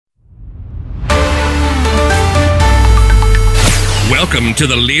Welcome to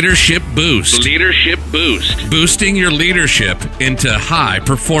the Leadership Boost. Leadership Boost. Boosting your leadership into high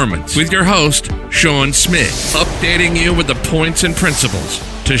performance with your host, Sean Smith. Updating you with the points and principles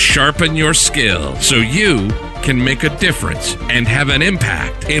to sharpen your skill so you can make a difference and have an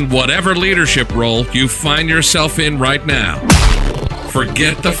impact in whatever leadership role you find yourself in right now.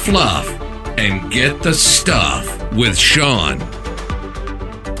 Forget the fluff and get the stuff with Sean.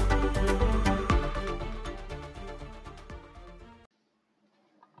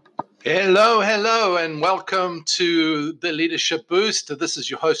 Hello, and welcome to the Leadership Boost. This is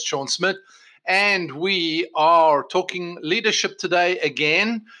your host, Sean Smith, and we are talking leadership today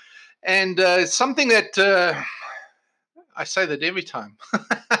again. And something that I say that every time.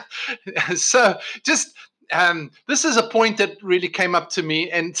 So just this is a point that really came up to me,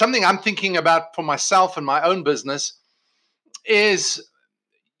 and something I'm thinking about for myself and my own business is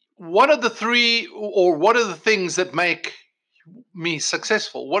what are the things that make me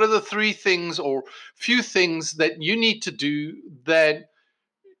successful? What are the three things or few things that you need to do that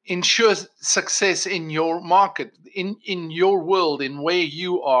ensures success in your market, in your world, in where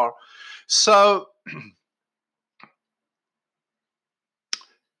you are? So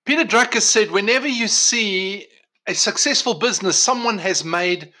Peter Drucker said, whenever you see a successful business, someone has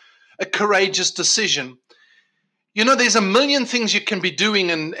made a courageous decision. You know, there's a million things you can be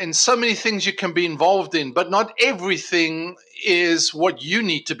doing and so many things you can be involved in, but not everything is what you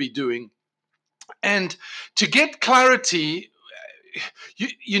need to be doing. And to get clarity,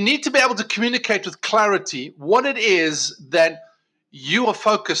 you need to be able to communicate with clarity what it is that you are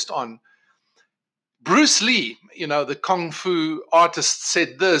focused on. Bruce Lee, you know, the Kung Fu artist,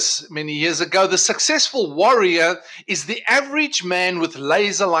 said this many years ago: the successful warrior is the average man with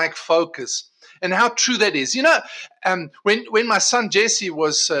laser-like focus. And how true that is. You know, when my son Jesse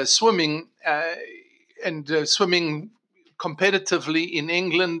was swimming swimming competitively in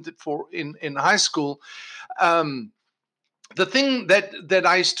England in high school, the thing that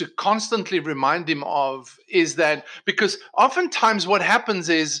I used to constantly remind him of is that, because oftentimes what happens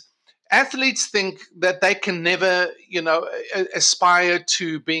is athletes think that they can never, aspire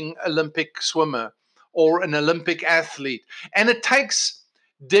to being Olympic swimmer or an Olympic athlete, and it takes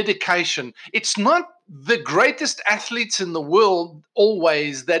dedication. It's not the greatest athletes in the world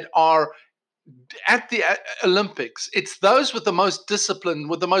always that are at the Olympics. It's those with the most discipline,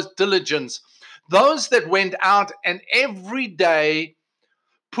 with the most diligence, those that went out and every day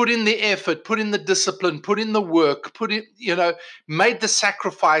put in the effort, put in the discipline, put in the work, made the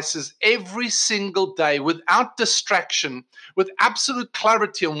sacrifices every single day without distraction, with absolute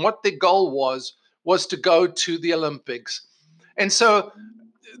clarity on what their goal was to go to the Olympics. And so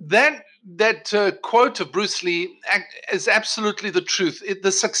that quote of Bruce Lee is absolutely the truth.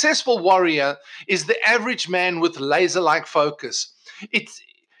 The successful warrior is the average man with laser-like focus.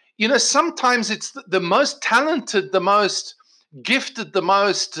 Sometimes it's the most talented, the most gifted, the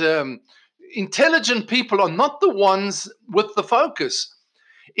most intelligent people are not the ones with the focus.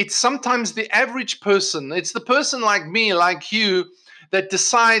 It's sometimes the average person. It's the person like me, like you, that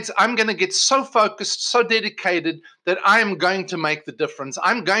decides, I'm going to get so focused, so dedicated that I am going to make the difference.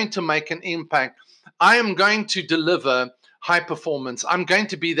 I'm going to make an impact. I am going to deliver high performance. I'm going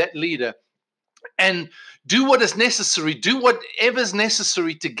to be that leader and do what is necessary, do whatever is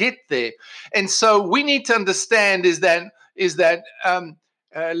necessary to get there. And so we need to understand is that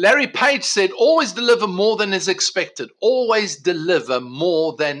Larry Page said, always deliver more than is expected. Always deliver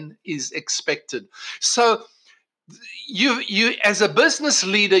more than is expected. So you as a business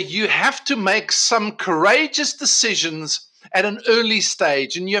leader, you have to make some courageous decisions at an early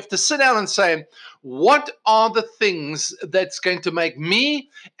stage, and you have to sit down and say, what are the things that's going to make me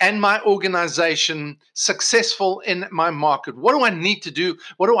and my organization successful in my market? What do I need to do?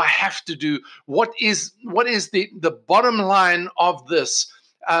 What do I have to do? What is the bottom line of this?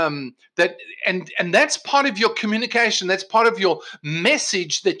 And that's part of your communication. That's part of your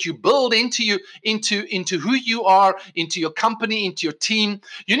message that you build into who you are, into your company, into your team.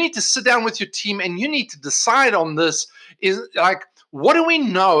 You need to sit down with your team and you need to decide on this. Is like, what do we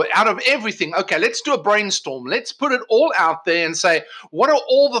know out of everything? Okay, let's do a brainstorm. Let's put it all out there and say, what are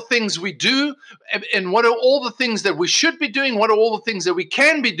all the things we do? And what are all the things that we should be doing? What are all the things that we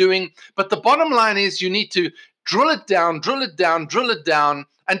can be doing? But the bottom line is you need to drill it down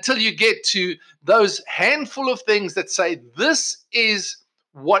until you get to those handful of things that say, this is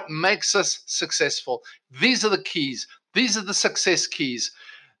what makes us successful. These are the keys. These are the success keys.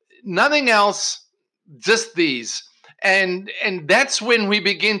 Nothing else, just these. And that's when we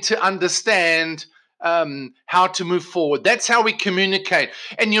begin to understand how to move forward. That's how we communicate.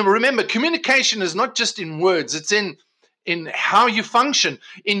 And you remember, communication is not just in words. It's in in how you function,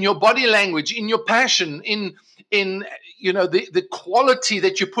 in your body language, in your passion, in the quality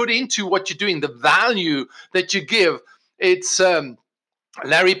that you put into what you're doing, the value that you give. It's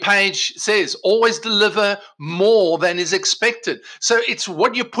Larry Page says, always deliver more than is expected. So it's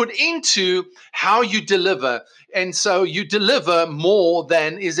what you put into how you deliver. And so you deliver more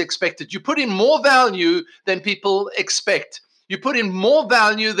than is expected. You put in more value than people expect. You put in more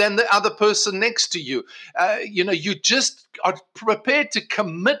value than the other person next to you. You just are prepared to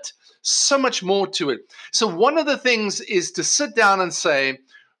commit so much more to it. So one of the things is to sit down and say,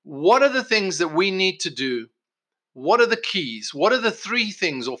 what are the things that we need to do? What are the keys? What are the 3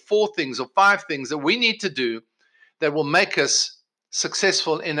 things or 4 things or 5 things that we need to do that will make us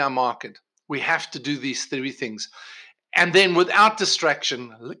successful in our market? We have to do these 3 things. And then without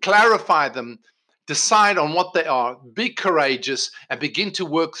distraction, clarify them, decide on what they are, be courageous, and begin to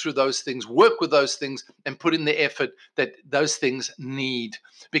work through those things, work with those things, and put in the effort that those things need.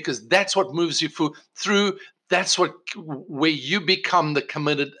 Because that's what moves you through. That's where you become the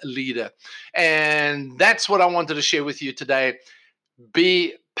committed leader. And that's what I wanted to share with you today.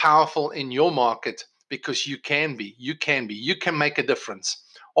 Be powerful in your market, because you can be. You can make a difference.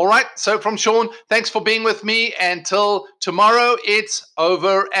 All right. So from Sean, thanks for being with me. Until tomorrow, it's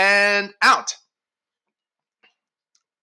over and out.